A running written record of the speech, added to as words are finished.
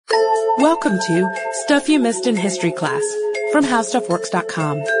Welcome to Stuff You Missed in History Class from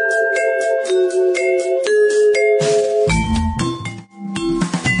HowStuffWorks.com.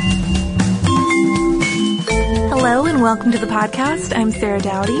 Hello and welcome to the podcast. I'm Sarah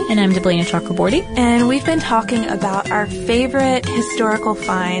Dowdy. And I'm Deblina Chakraborty. And we've been talking about our favorite historical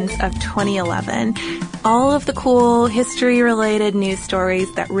finds of 2011. All of the cool history-related news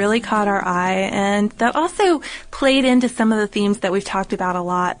stories that really caught our eye and that also played into some of the themes that we've talked about a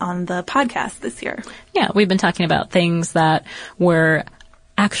lot on the podcast this year. Yeah, we've been talking about things that were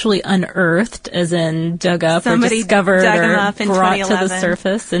actually unearthed, as in dug up or discovered or brought to the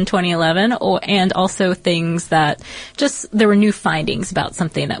surface in 2011, and also things that just, there were new findings about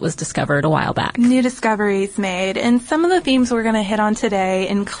something that was discovered a while back. New discoveries made. And some of the themes we're going to hit on today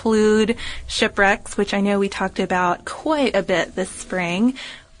include shipwrecks, which I know we talked about quite a bit this spring,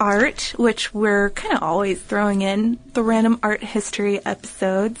 art, which we're kind of always throwing in the random art history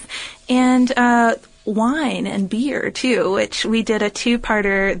episodes, and wine and beer too, which we did a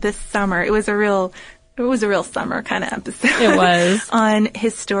two-parter this summer. It was a real summer kind of episode. It was. On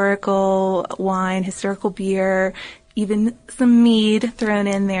historical wine, historical beer, even some mead thrown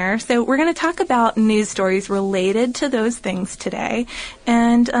in there. So we're going to talk about news stories related to those things today,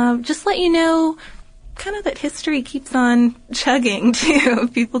 and just let you know kind of that history keeps on chugging too.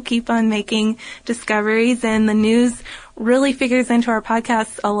 People keep on making discoveries, and the news really figures into our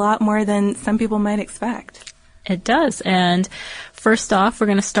podcasts a lot more than some people might expect. It does. And first off, we're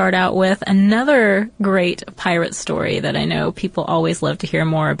going to start out with another great pirate story that I know people always love to hear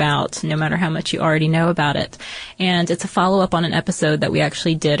more about, no matter how much you already know about it. And it's a follow-up on an episode that we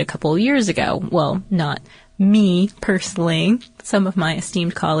actually did a couple of years ago. Well, not me personally, some of my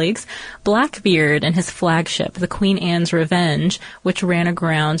esteemed colleagues, Blackbeard and his flagship, the Queen Anne's Revenge, which ran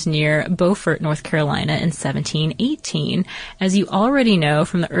aground near Beaufort, North Carolina in 1718. As you already know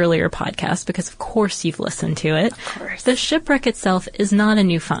from the earlier podcast, because of course you've listened to it, of course, the shipwreck itself is not a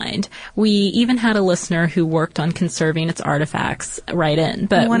new find. We even had a listener who worked on conserving its artifacts write in.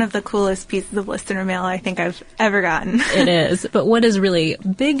 But one of the coolest pieces of listener mail I think I've ever gotten. It is. But what is really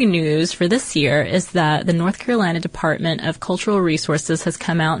big news for this year is that the North Carolina Department of Cultural Resources has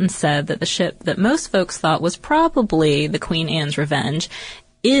come out and said that the ship that most folks thought was probably the Queen Anne's Revenge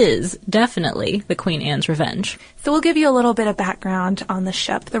is definitely the Queen Anne's Revenge. So we'll give you a little bit of background on the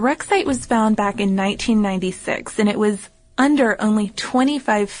ship. The wreck site was found back in 1996, and it was under only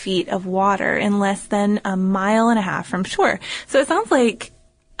 25 feet of water in less than a mile and a half from shore. So it sounds like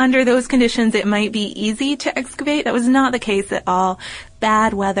under those conditions, it might be easy to excavate. That was not the case at all.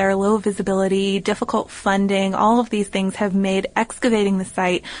 Bad weather, low visibility, difficult funding, all of these things have made excavating the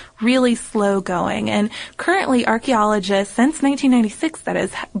site really slow going. And currently, archaeologists, since 1996 that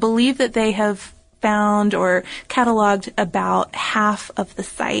is, believe that they have found or cataloged about half of the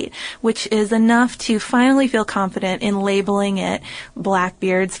site, which is enough to finally feel confident in labeling it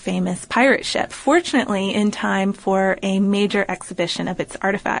Blackbeard's famous pirate ship, fortunately in time for a major exhibition of its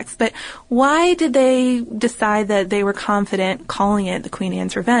artifacts. But why did they decide that they were confident calling it the Queen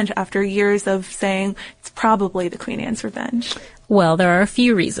Anne's Revenge after years of saying it's probably the Queen Anne's Revenge? Well, there are a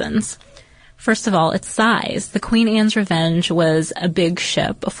few reasons. First of all, its size. The Queen Anne's Revenge was a big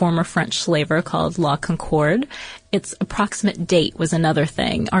ship, a former French slaver called La Concorde. Its approximate date was another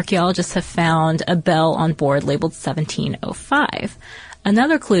thing. Archaeologists have found a bell on board labeled 1705.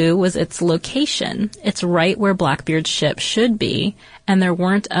 Another clue was its location. It's right where Blackbeard's ship should be, and there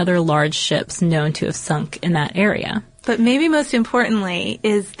weren't other large ships known to have sunk in that area. But maybe most importantly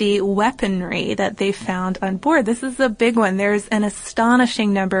is the weaponry that they found on board. This is a big one. There's an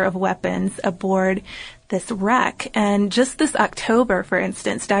astonishing number of weapons aboard this wreck. And just this October, for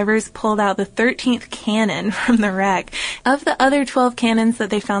instance, divers pulled out the 13th cannon from the wreck. Of the other 12 cannons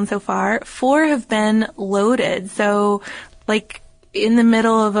that they found so far, 4 have been loaded. So, like, in the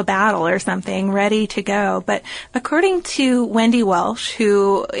middle of a battle or something, ready to go. But according to Wendy Welsh,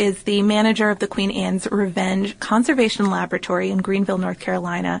 who is the manager of the Queen Anne's Revenge Conservation Laboratory in Greenville, North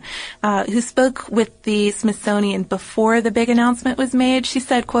Carolina, who spoke with the Smithsonian before the big announcement was made, she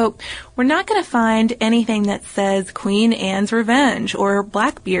said, quote, "We're not going to find anything that says Queen Anne's Revenge or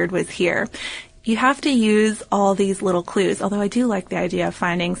Blackbeard was here. You have to use all these little clues, although I do like the idea of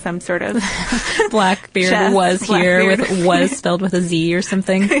finding some sort of Blackbeard was here with was spelled with a Z or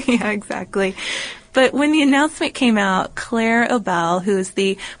something." Yeah, exactly. But when the announcement came out, Claire Obel, who is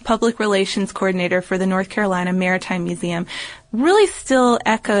the public relations coordinator for the North Carolina Maritime Museum, really still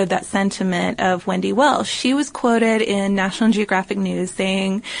echoed that sentiment of Wendy Wells. She was quoted in National Geographic News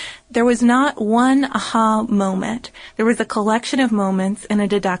saying, "There was not one aha moment. There was a collection of moments and a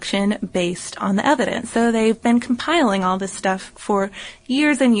deduction based on the evidence." So they've been compiling all this stuff for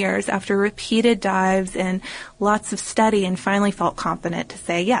years and years after repeated dives and lots of study, and finally felt confident to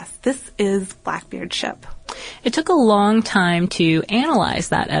say, yes, this is Blackbeard's ship. It took a long time to analyze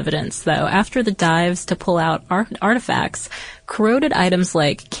that evidence, though. After the dives to pull out artifacts, corroded items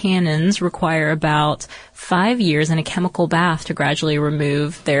like cannons require about 5 years in a chemical bath to gradually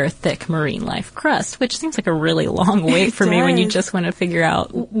remove their thick marine life crust, which seems like a really long wait for me when you just want to figure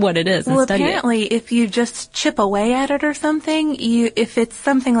out what it is and study it. Well, apparently, if you just chip away at it or something, if it's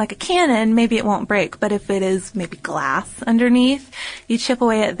something like a cannon, maybe it won't break. But if it is maybe glass underneath, you chip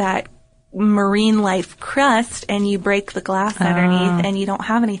away at that marine life crust and you break the glass underneath and you don't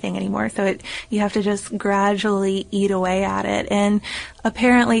have anything anymore. So you have to just gradually eat away at it. And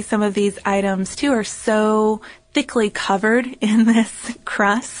apparently some of these items too are so thickly covered in this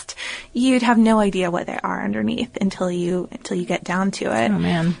crust, you'd have no idea what they are underneath until you get down to it. Oh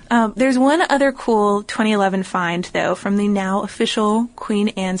man. There's one other cool 2011 find though from the now official Queen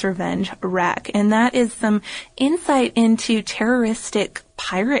Anne's Revenge wreck, and that is some insight into terroristic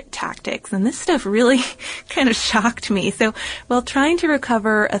pirate tactics, and this stuff really kind of shocked me. So while trying to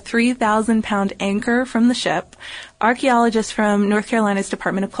recover a 3,000-pound anchor from the ship, archaeologists from North Carolina's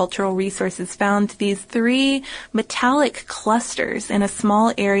Department of Cultural Resources found these 3 metallic clusters in a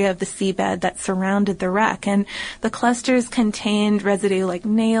small area of the seabed that surrounded the wreck, and the clusters contained residue like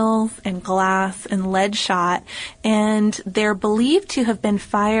nails and glass and lead shot, and they're believed to have been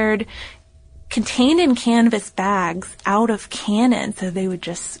fired contained in canvas bags out of cannons, so they would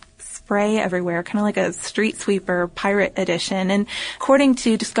just spray everywhere, kind of like a street sweeper pirate edition. And according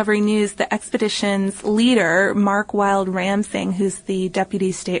to Discovery News, the expedition's leader, Mark Wild Ramsing, who's the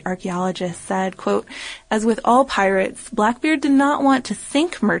deputy state archaeologist, said, quote, "As with all pirates, Blackbeard did not want to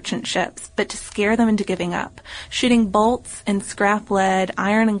sink merchant ships, but to scare them into giving up. Shooting bolts and scrap lead,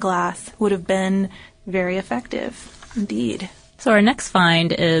 iron and glass would have been very effective." Indeed. So our next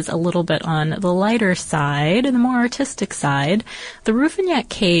find is a little bit on the lighter side, the more artistic side. The Rouffignac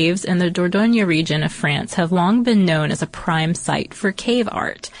caves in the Dordogne region of France have long been known as a prime site for cave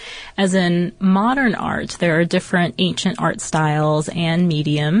art. As in modern art, there are different ancient art styles and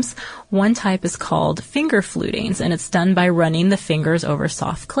mediums. One type is called finger flutings, and it's done by running the fingers over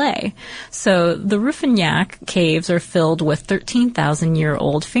soft clay. So the Rouffignac caves are filled with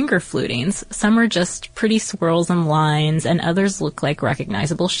 13,000-year-old finger flutings. Some are just pretty swirls and lines, and others look like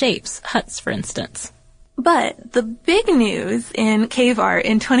recognizable shapes, huts, for instance. But the big news in cave art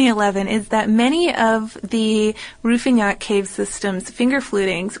in 2011 is that many of the Rouffignac cave system's finger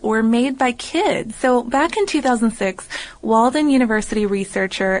flutings were made by kids. So back in 2006, Walden University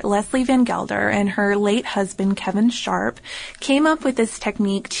researcher Leslie Van Gelder and her late husband Kevin Sharp came up with this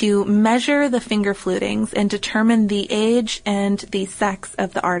technique to measure the finger flutings and determine the age and the sex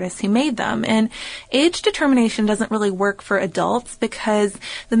of the artists who made them. And age determination doesn't really work for adults because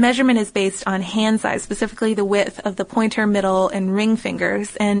the measurement is based on hand size, specifically the width of the pointer, middle, and ring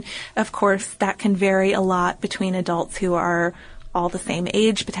fingers. And of course, that can vary a lot between adults who are all the same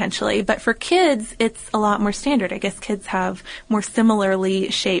age potentially. But for kids, it's a lot more standard. I guess kids have more similarly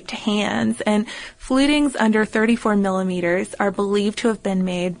shaped hands. And flutings under 34 millimeters are believed to have been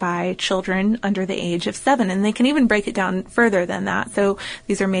made by children under the age of 7. And they can even break it down further than that. So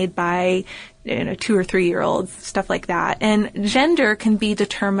these are made by 2 or 3 year olds, stuff like that. And gender can be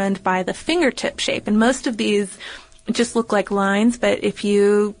determined by the fingertip shape. And most of these just look like lines, but if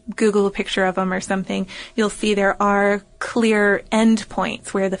you Google a picture of them or something, you'll see there are clear end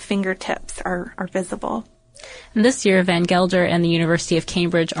points where the fingertips are visible. And this year, Van Gelder and the University of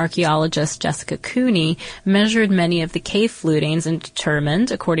Cambridge archaeologist Jessica Cooney measured many of the cave flutings and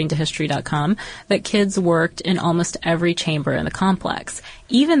determined, according to History.com, that kids worked in almost every chamber in the complex,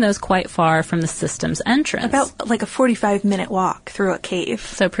 even those quite far from the system's entrance. About like a 45-minute walk through a cave.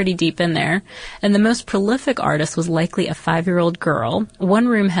 So pretty deep in there. And the most prolific artist was likely a 5-year-old girl. One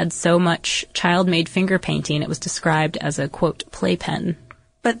room had so much child-made finger painting it was described as a, quote, playpen.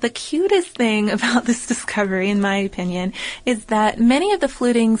 But the cutest thing about this discovery, in my opinion, is that many of the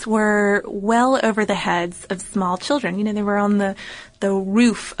flutings were well over the heads of small children. You know, they were on the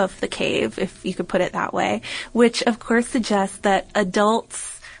roof of the cave, if you could put it that way, which of course suggests that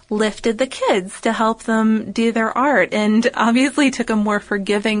adults lifted the kids to help them do their art and obviously took a more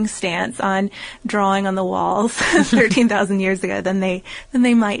forgiving stance on drawing on the walls 13,000 years ago than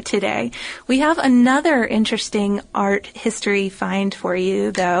they might today. We have another interesting art history find for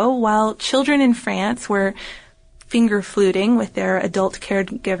you, though. While children in France were finger fluting with their adult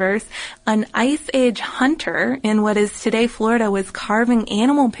caregivers. An Ice Age hunter in what is today Florida was carving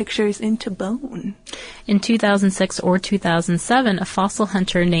animal pictures into bone. In 2006 or 2007, a fossil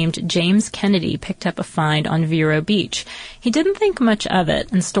hunter named James Kennedy picked up a find on Vero Beach. He didn't think much of it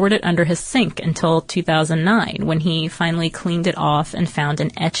and stored it under his sink until 2009, when he finally cleaned it off and found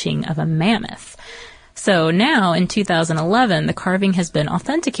an etching of a mammoth. So now, in 2011, the carving has been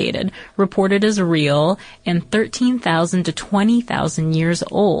authenticated, reported as real, and 13,000 to 20,000 years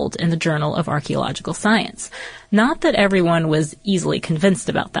old in the Journal of Archaeological Science. Not that everyone was easily convinced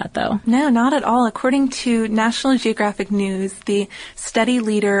about that, though. No, not at all. According to National Geographic News, the study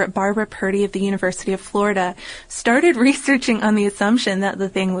leader, Barbara Purdy of the University of Florida, started researching on the assumption that the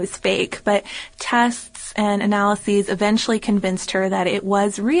thing was fake, but tests and analyses eventually convinced her that it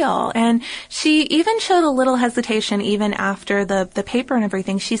was real. And she even showed a little hesitation even after the paper and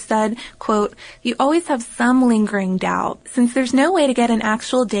everything. She said, quote, "You always have some lingering doubt. Since there's no way to get an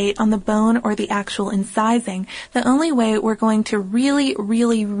actual date on the bone or the actual incising, the only way we're going to really,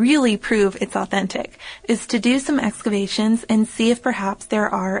 really, really prove it's authentic is to do some excavations and see if perhaps there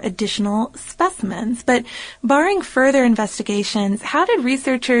are additional specimens." But barring further investigations, how did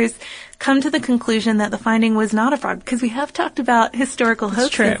researchers come to the conclusion that the finding was not a fraud? Because we have talked about historical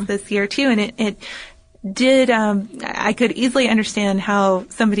hoaxes this year too, and it did, I could easily understand how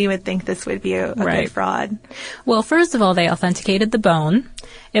somebody would think this would be a good fraud. Well, first of all, they authenticated the bone.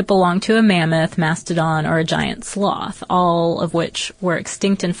 It belonged to a mammoth, mastodon, or a giant sloth, all of which were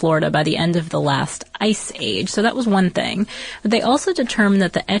extinct in Florida by the end of the last ice age. So that was one thing. But they also determined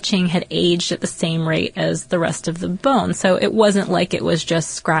that the etching had aged at the same rate as the rest of the bone. So it wasn't like it was just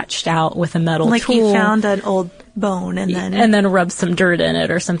scratched out with a metal tool. Like you found an old bone and then rubbed some dirt in it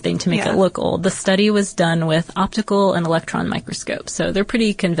or something to make it look old. The study was done with optical and electron microscopes. So they're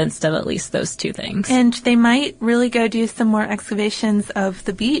pretty convinced of at least those two things. And they might really go do some more excavations of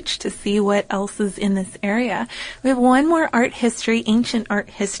the beach to see what else is in this area. We have one more ancient art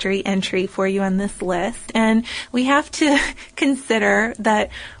history entry for you on this list, and we have to consider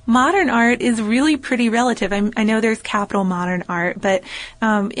that modern art is really pretty relative. I know there's capital modern art, but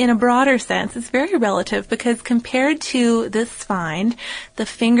in a broader sense, it's very relative because compared to this find, the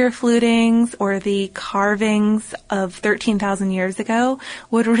finger flutings or the carvings of 13,000 years ago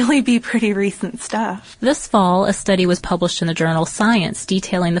would really be pretty recent stuff. This fall, a study was published in the journal Science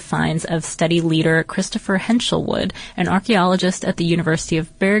detailing the finds of study leader Christopher Henshelwood, an archaeologist at the University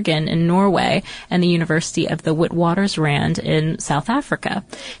of Bergen in Norway and the University of the Witwatersrand in South Africa.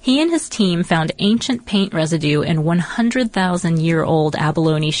 He and his team found ancient paint residue in 100,000-year-old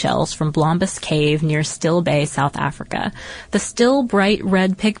abalone shells from Blombus Cave near Still Bay, South Africa. The still bright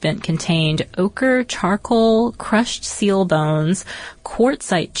red pigment contained ochre, charcoal, crushed seal bones,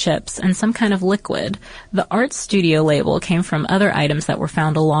 quartzite chips, and some kind of liquid. The art studio label came from other items that were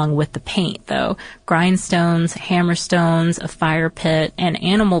found along with the paint, though. Grindstones, hammerstones, a fire pit, and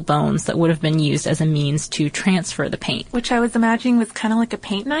animal bones that would have been used as a means to transfer the paint. Which I was imagining was kind of like a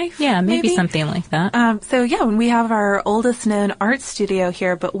paint knife? Yeah, maybe something like that. When we have our oldest known art studio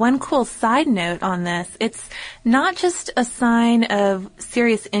here, but one cool side note on this, it's not just a sign of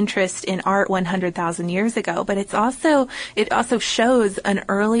serious interest in art 100,000 years ago, but it also shows an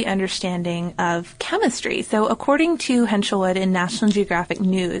early understanding of chemistry. So according to Henshelwood in National Geographic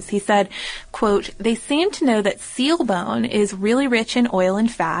News, he said, quote, "They seem to know that seal bone is really rich in oil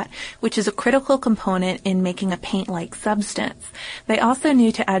and fat, which is a critical component in making a paint-like substance. They also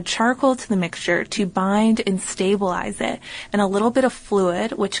knew to add charcoal to the mixture to bind and stabilize it, and a little bit of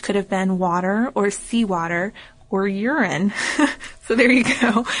fluid, which could have been water or seawater or urine." So there you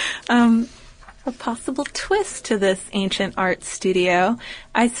go. A possible twist to this ancient art studio.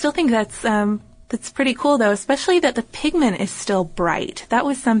 I still think that's pretty cool, though, especially that the pigment is still bright. That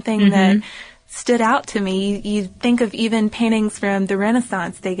was something that stood out to me. You think of even paintings from the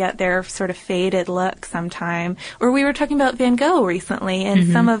Renaissance, they get their sort of faded look sometime. Or we were talking about Van Gogh recently,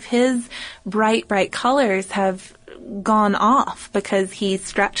 and some of his bright colors have gone off because he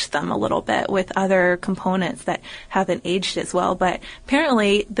stretched them a little bit with other components that haven't aged as well. But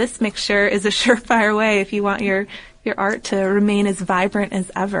apparently this mixture is a surefire way if you want your art to remain as vibrant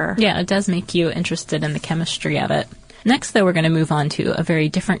as ever. Yeah, it does make you interested in the chemistry of it. Next, though, we're going to move on to a very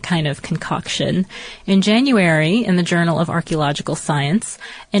different kind of concoction. In January, in the Journal of Archaeological Science,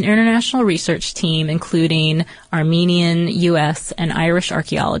 an international research team, including Armenian, U.S., and Irish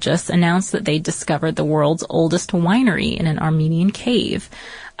archaeologists, announced that they discovered the world's oldest winery in an Armenian cave.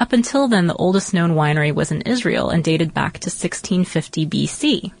 Up until then, the oldest known winery was in Israel and dated back to 1650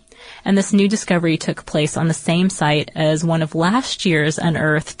 BC. And this new discovery took place on the same site as one of last year's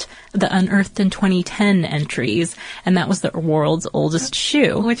the Unearthed in 2010 entries, and that was the world's oldest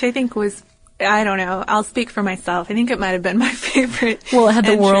shoe. Which I think was, I don't know, I'll speak for myself. I think it might have been my favorite. Well, it had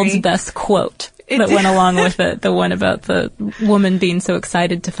the entry. world's best quote that went along with it. The one about the woman being so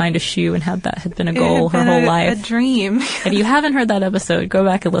excited to find a shoe and how that had been a goal her whole life. A dream. If you haven't heard that episode, go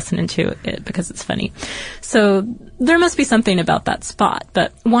back and listen to it because it's funny. So there must be something about that spot.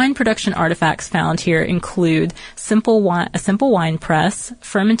 But wine production artifacts found here include a simple wine press,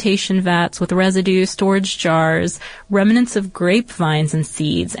 fermentation vats with residue, storage jars, remnants of grapevines and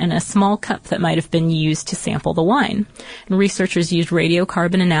seeds, and a small cup that might have been used to sample the wine. And researchers used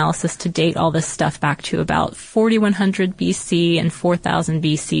radiocarbon analysis to date all this stuff back to about 4100 BC and 4000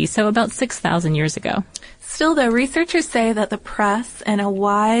 BC, so about 6,000 years ago. Still, though, researchers say that the press and a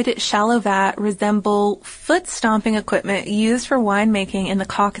wide, shallow vat resemble foot-stomping equipment used for winemaking in the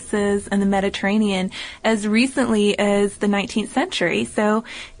Caucasus and the Mediterranean as recently as the 19th century. So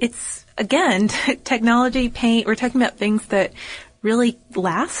it's, again, technology, paint, we're talking about things that really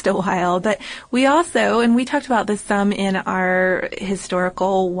last a while. But we also, and we talked about this some in our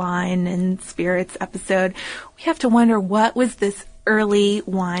historical wine and spirits episode, we have to wonder, what was this early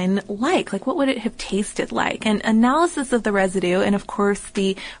wine like? Like, what would it have tasted like? And analysis of the residue and, of course,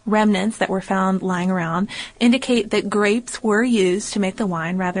 the remnants that were found lying around indicate that grapes were used to make the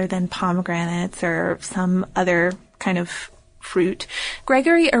wine rather than pomegranates or some other kind of fruit.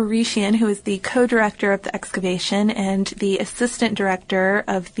 Gregory Orishian, who is the co-director of the excavation and the assistant director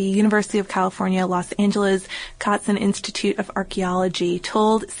of the University of California, Los Angeles Katzen Institute of Archaeology,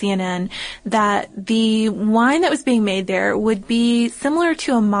 told CNN that the wine that was being made there would be similar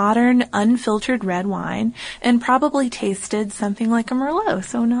to a modern unfiltered red wine and probably tasted something like a Merlot,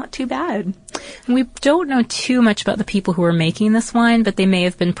 so not too bad. We don't know too much about the people who were making this wine, but they may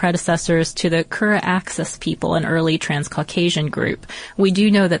have been predecessors to the Kura-Axis people, an early Transcaucasian group. We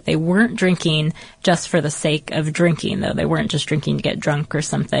do know that they weren't drinking just for the sake of drinking, though. They weren't just drinking to get drunk or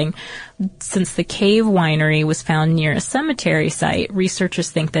something. Since the cave winery was found near a cemetery site,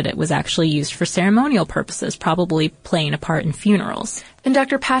 researchers think that it was actually used for ceremonial purposes, probably playing a part in funerals. And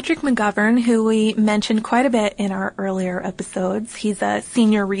Dr. Patrick McGovern, who we mentioned quite a bit in our earlier episodes, he's a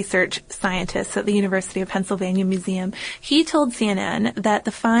senior research scientist at the University of Pennsylvania Museum. He told CNN that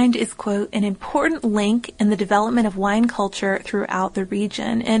the find is, quote, an important link in the development of wine culture throughout the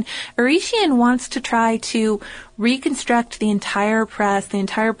region. And Orishian wants to try to reconstruct the entire press, the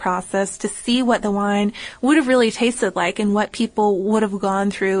entire process, to see what the wine would have really tasted like and what people would have gone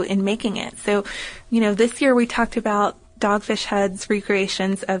through in making it. So, this year we talked about Dogfish Head's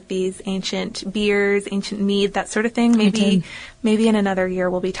recreations of these ancient beers, ancient mead, that sort of thing. Maybe in another year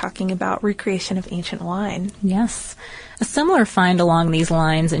we'll be talking about recreation of ancient wine. Yes. A similar find along these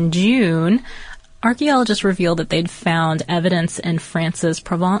lines in June, archaeologists revealed that they'd found evidence in France's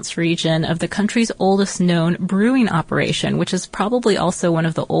Provence region of the country's oldest known brewing operation, which is probably also one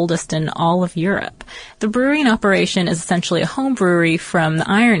of the oldest in all of Europe. The brewing operation is essentially a home brewery from the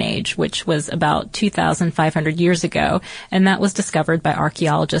Iron Age, which was about 2,500 years ago, and that was discovered by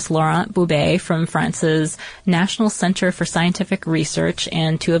archaeologist Laurent Boubet from France's National Center for Scientific Research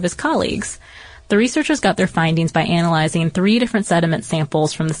and two of his colleagues. The researchers got their findings by analyzing 3 different sediment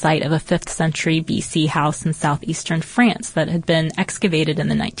samples from the site of a 5th century BC house in southeastern France that had been excavated in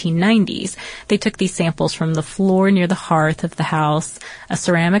the 1990s. They took these samples from the floor near the hearth of the house, a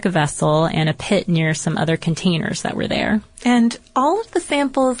ceramic vessel, and a pit near some other containers that were there. And all of the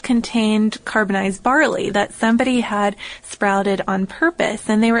samples contained carbonized barley that somebody had sprouted on purpose.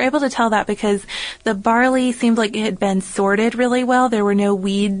 And they were able to tell that because the barley seemed like it had been sorted really well. There were no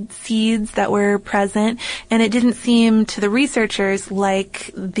weed seeds that were present. And it didn't seem to the researchers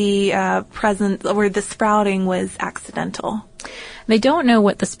like the presence or the sprouting was accidental. They don't know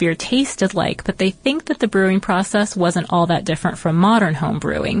what this beer tasted like, but they think that the brewing process wasn't all that different from modern home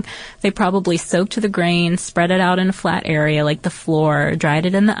brewing. They probably soaked the grain, spread it out in a flat area like the floor, dried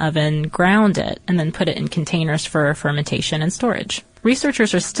it in the oven, ground it, and then put it in containers for fermentation and storage.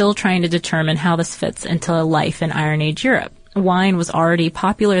 Researchers are still trying to determine how this fits into life in Iron Age Europe. Wine was already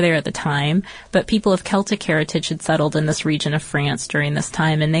popular there at the time, but people of Celtic heritage had settled in this region of France during this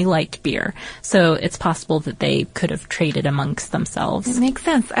time, and they liked beer. So it's possible that they could have traded amongst themselves. It makes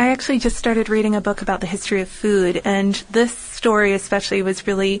sense. I actually just started reading a book about the history of food, and this story especially was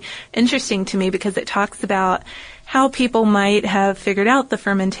really interesting to me because it talks about how people might have figured out the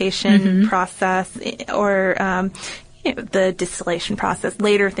fermentation process or the distillation process,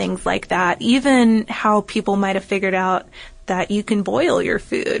 later things like that, even how people might have figured out that you can boil your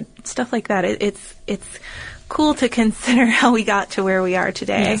food, stuff like that. It's cool to consider how we got to where we are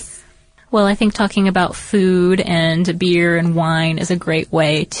today. Yes. Well, I think talking about food and beer and wine is a great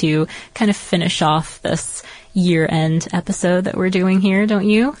way to kind of finish off this year-end episode that we're doing here, don't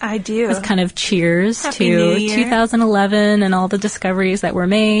you? I do. It's kind of cheers Happy New to Year. 2011 and all the discoveries that were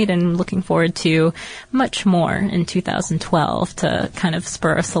made, and looking forward to much more in 2012 to kind of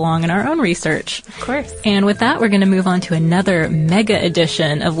spur us along in our own research. Of course. And with that, we're going to move on to another mega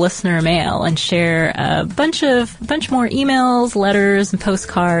edition of listener mail and share a bunch more emails, letters, and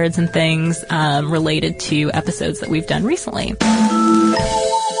postcards and things related to episodes that we've done recently.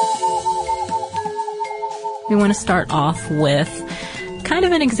 We want to start off with kind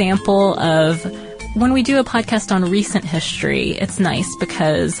of an example of when we do a podcast on recent history, it's nice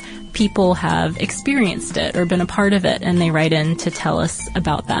because people have experienced it or been a part of it, and they write in to tell us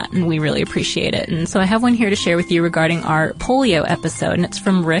about that, and we really appreciate it. And so I have one here to share with you regarding our polio episode, and it's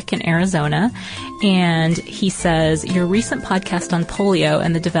from Rick in Arizona. And he says, your recent podcast on polio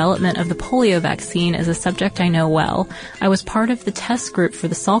and the development of the polio vaccine is a subject I know well. I was part of the test group for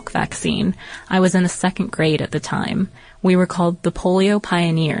the Salk vaccine. I was in the 2nd grade at the time. We were called the Polio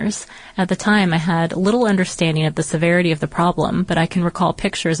Pioneers. At the time, I had little understanding of the severity of the problem, but I can recall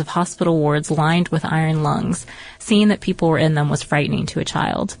pictures of hospital wards lined with iron lungs. Seeing that people were in them was frightening to a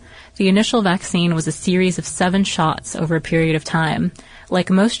child. The initial vaccine was a series of 7 shots over a period of time. Like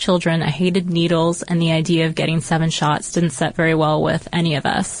most children, I hated needles, and the idea of getting 7 shots didn't set very well with any of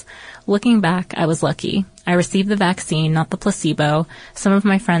us. Looking back, I was lucky. I received the vaccine, not the placebo. Some of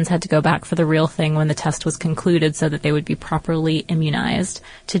my friends had to go back for the real thing when the test was concluded so that they would be properly immunized.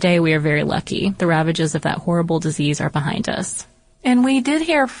 Today, we are very lucky. The ravages of that horrible disease are behind us. And we did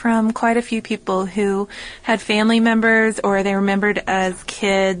hear from quite a few people who had family members or they remembered as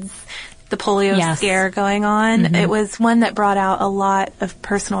kids the polio scare going on. Mm-hmm. It was one that brought out a lot of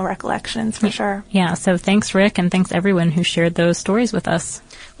personal recollections for sure. Yeah, so thanks, Rick, and thanks everyone who shared those stories with us.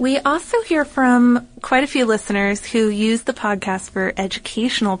 We also hear from quite a few listeners who use the podcast for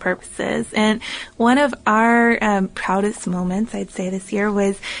educational purposes. And one of our proudest moments, I'd say, this year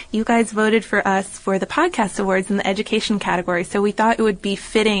was you guys voted for us for the podcast awards in the education category. So we thought it would be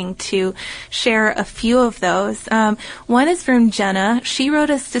fitting to share a few of those. One is from Jenna. She wrote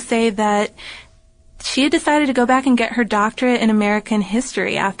us to say that she had decided to go back and get her doctorate in American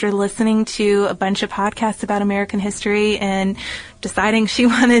history after listening to a bunch of podcasts about American history and deciding she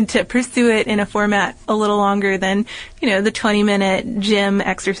wanted to pursue it in a format a little longer than, the 20-minute gym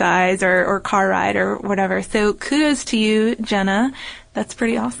exercise or car ride or whatever. So kudos to you, Jenna. That's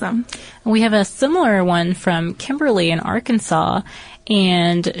pretty awesome. We have a similar one from Kimberly in Arkansas,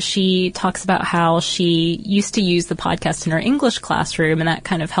 and she talks about how she used to use the podcast in her English classroom, and that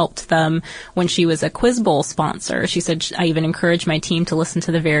kind of helped them when she was a Quiz Bowl sponsor. She said, I even encouraged my team to listen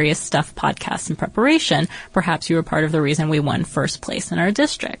to the various Stuff podcasts in preparation. Perhaps you were part of the reason we won first place in our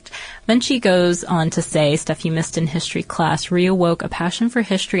district. Then she goes on to say, Stuff you missed in history class reawoke a passion for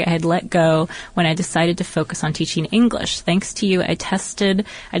history I had let go when I decided to focus on teaching English. Thanks to you, I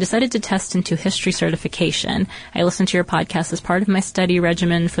decided to test into history certification. I listened to your podcast as part of my study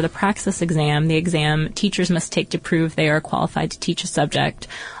regimen for the Praxis exam, the exam teachers must take to prove they are qualified to teach a subject.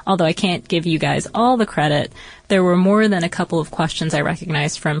 Although I can't give you guys all the credit, there were more than a couple of questions I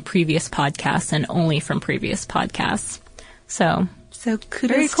recognized from previous podcasts and only from previous podcasts. So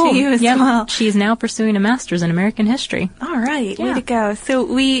kudos to you as well. She is now pursuing a master's in American history. All right. Yeah. Way to go. So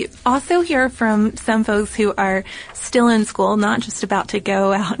we also hear from some folks who are still in school, not just about to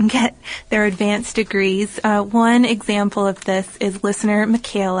go out and get their advanced degrees. One example of this is listener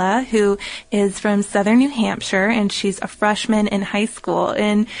Michaela, who is from Southern New Hampshire, and she's a freshman in high school.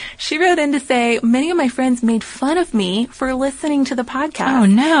 And she wrote in to say, many of my friends made fun of me for listening to the podcast. Oh,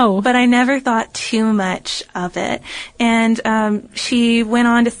 no. But I never thought too much of it. And she went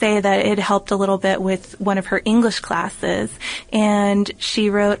on to say that it helped a little bit with one of her English classes. And she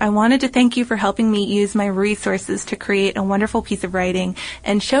wrote, I wanted to thank you for helping me use my resources to create a wonderful piece of writing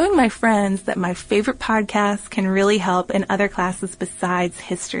and showing my friends that my favorite podcasts can really help in other classes besides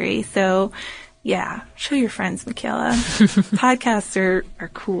history. So, yeah, show your friends, Michaela. Podcasts are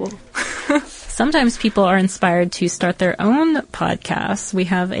cool. Sometimes people are inspired to start their own podcasts. We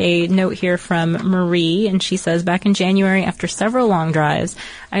have a note here from Marie, and she says, back in January, after several long drives,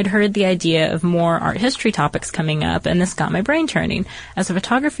 I'd heard the idea of more art history topics coming up, and this got my brain turning. As a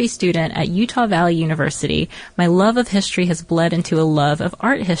photography student at Utah Valley University, my love of history has bled into a love of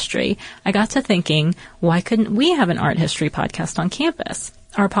art history. I got to thinking, why couldn't we have an art history podcast on campus?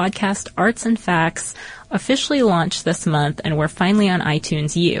 Our podcast, Arts and Facts, officially launched this month, and we're finally on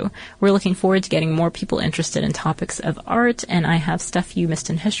iTunes U. We're looking forward to getting more people interested in topics of art, and I have Stuff You Missed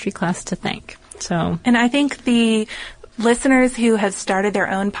in History class to thank. So, and I think the listeners who have started their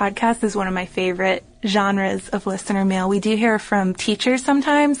own podcast is one of my favorite genres of listener mail. We do hear from teachers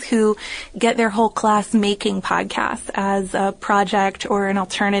sometimes who get their whole class making podcasts as a project or an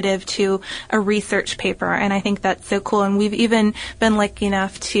alternative to a research paper. And I think that's so cool. And we've even been lucky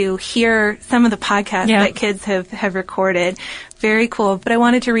enough to hear some of the podcasts that kids have recorded. Very cool. But I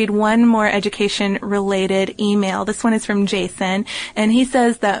wanted to read one more education-related email. This one is from Jason, and he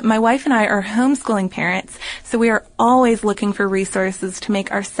says that my wife and I are homeschooling parents, so we are always looking for resources to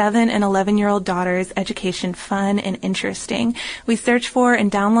make our 7 and 11-year-old daughters' education fun and interesting. We search for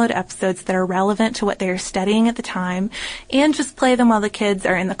and download episodes that are relevant to what they are studying at the time, and just play them while the kids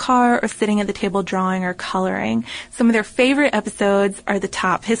are in the car or sitting at the table drawing or coloring. Some of their favorite episodes are the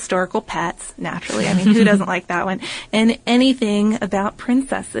top historical pets, naturally. I mean, who doesn't like that one? And anything about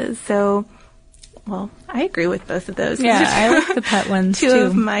princesses. So, well, I agree with both of those. Yeah, I like the pet ones too. Two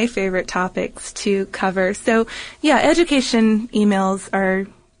of my favorite topics to cover. So, yeah, education emails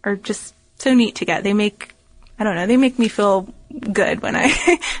are just so neat to get. They make me feel good when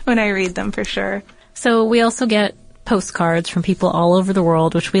I read them, for sure. So we also get postcards from people all over the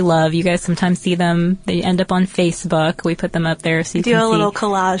world, which we love. You guys sometimes see them. They end up on Facebook. We put them up there so you can see. Do a little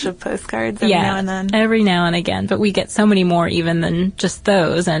collage of postcards every now and then. Every now and again. But we get so many more even than just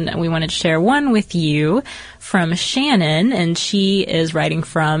those. And we wanted to share one with you from Shannon, and she is writing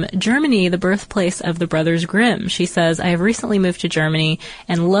from Germany, the birthplace of the Brothers Grimm. She says, I have recently moved to Germany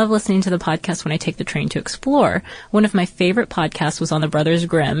and love listening to the podcast when I take the train to explore. One of my favorite podcasts was on the Brothers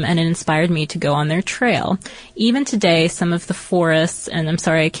Grimm, and it inspired me to go on their trail. Even today, some of the forests, and I'm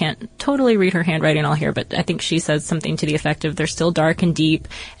sorry I can't totally read her handwriting all here, but I think she says something to the effect of they're still dark and deep,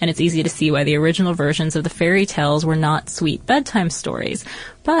 and it's easy to see why the original versions of the fairy tales were not sweet bedtime stories.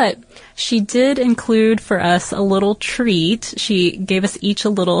 But she did include for us a little treat. She gave us each a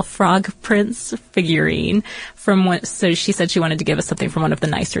little Frog Prince figurine so she said she wanted to give us something from one of the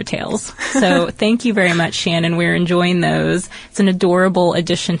nicer tales. So thank you very much, Shannon. We're enjoying those. It's an adorable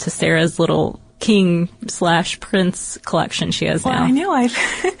addition to Sarah's little king/prince collection she has now. Well, I know.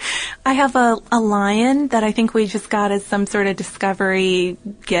 I have a lion that I think we just got as some sort of discovery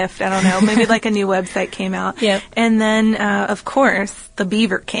gift. I don't know. Maybe like a new website came out. Yep. And then, of course, the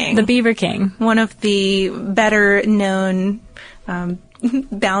Beaver King. The Beaver King. One of the better known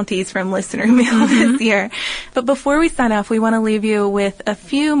bounties from listener mail this year. But before we sign off, we want to leave you with a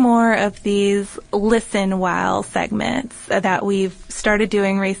few more of these listen while segments that we've started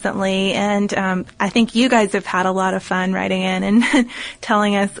doing recently. And I think you guys have had a lot of fun writing in and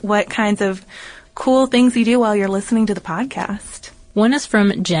telling us what kinds of cool things you do while you're listening to the podcast. One is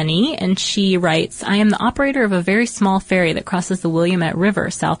from Jenny, and she writes, I am the operator of a very small ferry that crosses the Willamette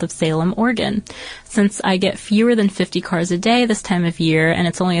River south of Salem, Oregon. Since I get fewer than 50 cars a day this time of year, and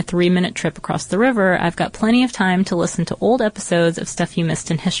it's only a 3-minute trip across the river, I've got plenty of time to listen to old episodes of Stuff You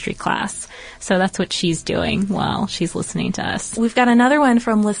Missed in History Class. So that's what she's doing while she's listening to us. We've got another one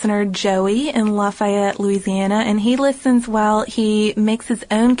from listener Joey in Lafayette, Louisiana, and he listens while he makes his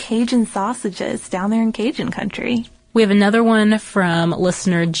own Cajun sausages down there in Cajun country. We have another one from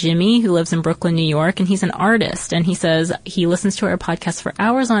listener Jimmy, who lives in Brooklyn, New York, and he's an artist, and he says he listens to our podcast for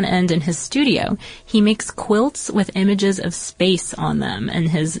hours on end in his studio. He makes quilts with images of space on them, and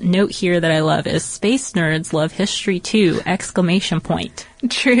his note here that I love is, Space nerds love history too! !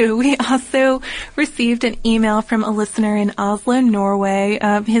 True. We also received an email from a listener in Oslo, Norway.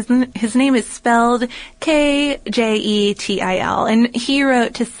 His name is spelled Kjetil, and he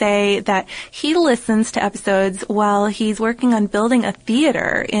wrote to say that he listens to episodes while he's working on building a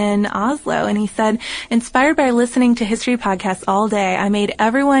theater in Oslo. And he said, inspired by listening to history podcasts all day, I made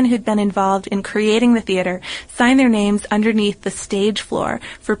everyone who'd been involved in creating the theater sign their names underneath the stage floor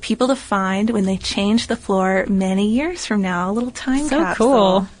for people to find when they change the floor many years from now. A little time capsule.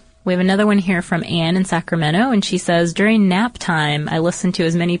 Cool. We have another one here from Anne in Sacramento, and she says, during nap time, I listen to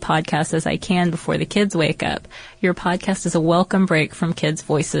as many podcasts as I can before the kids wake up. Your podcast is a welcome break from kids'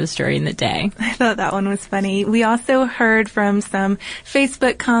 voices during the day. I thought that one was funny. We also heard from some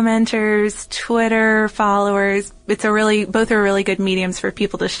Facebook commenters, Twitter followers. Both are really good mediums for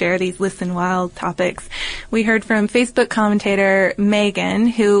people to share these listen while topics. We heard from Facebook commentator Megan,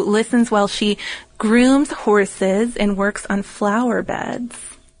 who listens while she grooms horses and works on flower beds.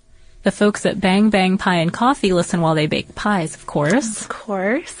 The folks at Bang Bang Pie and Coffee listen while they bake pies, of course. Of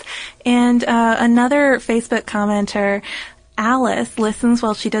course. And another Facebook commenter, Alice, listens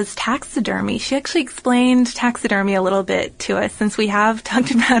while she does taxidermy. She actually explained taxidermy a little bit to us since we have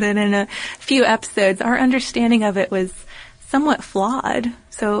talked about it in a few episodes. Our understanding of it was somewhat flawed.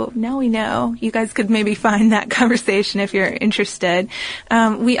 So now we know. You guys could maybe find that conversation if you're interested.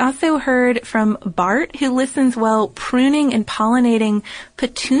 We also heard from Bart, who listens while pruning and pollinating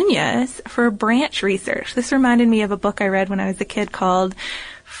petunias for branch research. This reminded me of a book I read when I was a kid called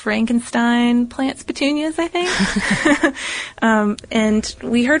Frankenstein Plants Petunias, I think. And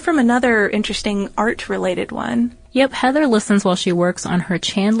we heard from another interesting art-related one. Yep, Heather listens while she works on her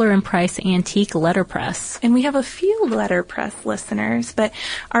Chandler and Price antique letterpress. And we have a few letterpress listeners, but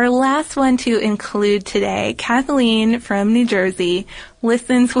our last one to include today, Kathleen from New Jersey,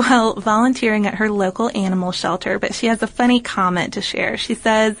 listens while volunteering at her local animal shelter, but she has a funny comment to share. She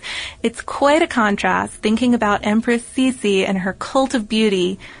says, it's quite a contrast thinking about Empress Sisi and her cult of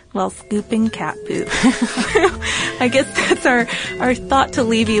beauty while scooping cat poop. I guess that's our thought to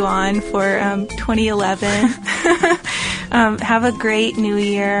leave you on for 2011. Have a great new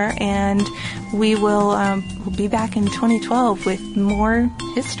year, and we will we'll be back in 2012 with more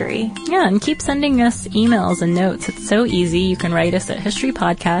history. Yeah, and keep sending us emails and notes. It's so easy. You can write us at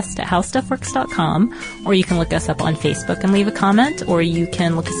historypodcast@howstuffworks.com, or you can look us up on Facebook and leave a comment, or you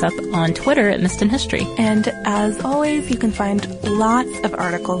can look us up on Twitter at Missed in History. And as always, you can find lots of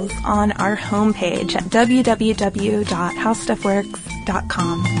articles on our homepage at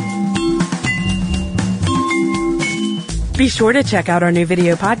www.howstuffworks.com. Be sure to check out our new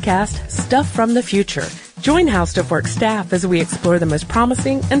video podcast, Stuff from the Future. Join How Stuff Works staff as we explore the most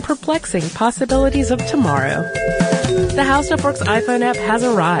promising and perplexing possibilities of tomorrow. The How Stuff Works iPhone app has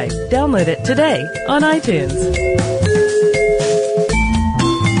arrived. Download it today on iTunes.